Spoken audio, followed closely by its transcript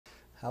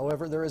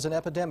However, there is an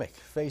epidemic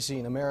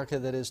facing America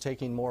that is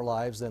taking more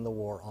lives than the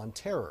war on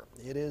terror.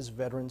 It is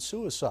veteran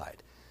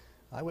suicide.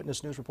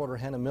 Eyewitness News reporter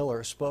Hannah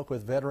Miller spoke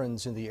with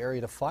veterans in the area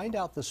to find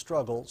out the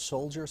struggle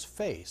soldiers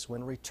face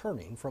when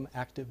returning from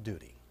active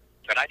duty.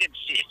 But I didn't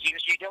see it.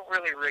 You don't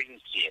really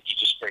see it. You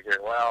just figure,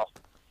 well,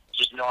 it's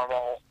just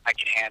normal. I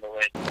can handle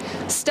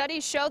it.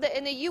 Studies show that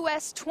in the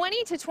U.S.,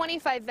 20 to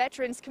 25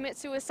 veterans commit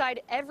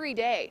suicide every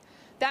day.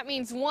 That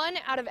means 1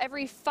 out of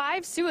every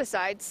 5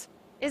 suicides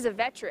is a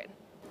veteran.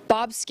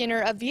 Bob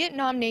Skinner, a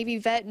Vietnam Navy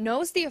vet,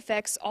 knows the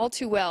effects all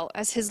too well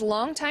as his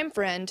longtime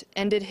friend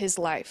ended his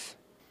life.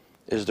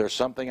 Is there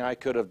something I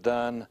could have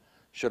done?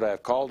 Should I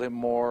have called him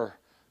more?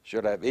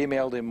 Should I have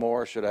emailed him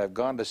more? Should I have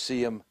gone to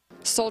see him?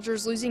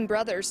 Soldiers losing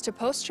brothers to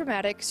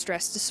post-traumatic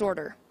stress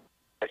disorder.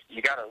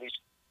 You got to at least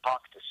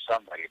talk to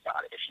somebody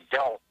about it. If you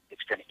don't,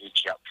 it's going to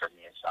eat you up from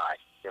the inside.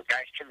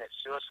 Guys commit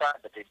suicide,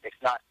 but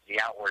it's not the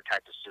outward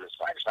type of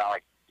suicide. It's not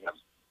like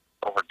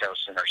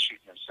overdosing or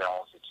shooting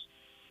themselves. It's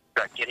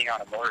getting on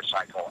a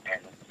motorcycle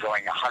and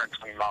going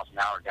 120 miles an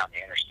hour down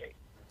the interstate.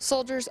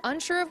 Soldiers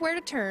unsure of where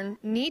to turn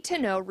need to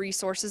know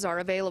resources are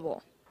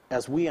available.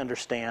 As we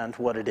understand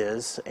what it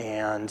is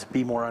and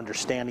be more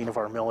understanding of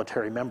our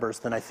military members,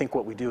 then I think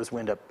what we do is we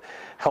end up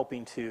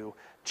helping to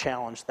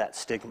challenge that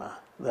stigma.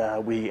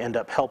 We end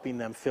up helping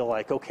them feel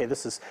like, okay,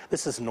 this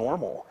is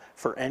normal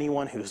for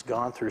anyone who's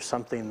gone through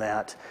something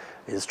that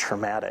is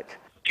traumatic.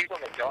 People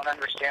that don't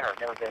understand or have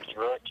never been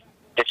through it,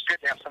 it's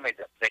good to have somebody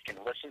that they can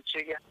listen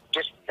to you.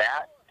 Just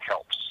that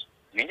helps.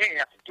 I mean, you don't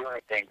have to do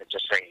anything but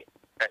just say,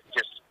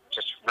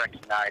 just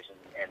recognize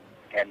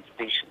and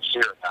be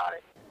sincere about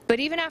it. But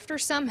even after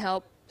some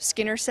help,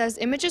 Skinner says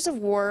images of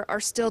war are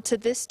still to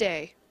this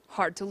day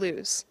hard to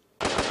lose.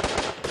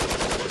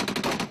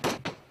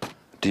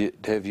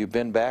 Have you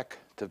been back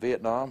to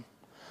Vietnam?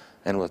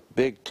 And with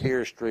big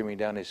tears streaming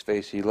down his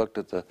face, he looked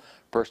at the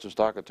person who's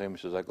talking to him and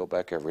says, I go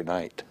back every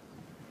night.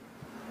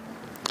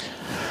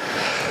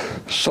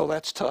 So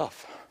that's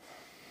tough.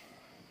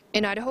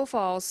 In Idaho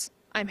Falls,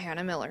 I'm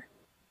Hannah Miller.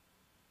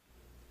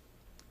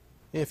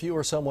 If you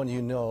or someone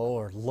you know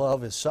or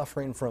love is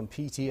suffering from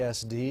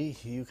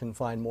PTSD, you can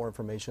find more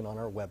information on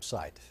our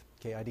website,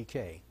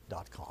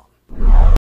 KIDK.com.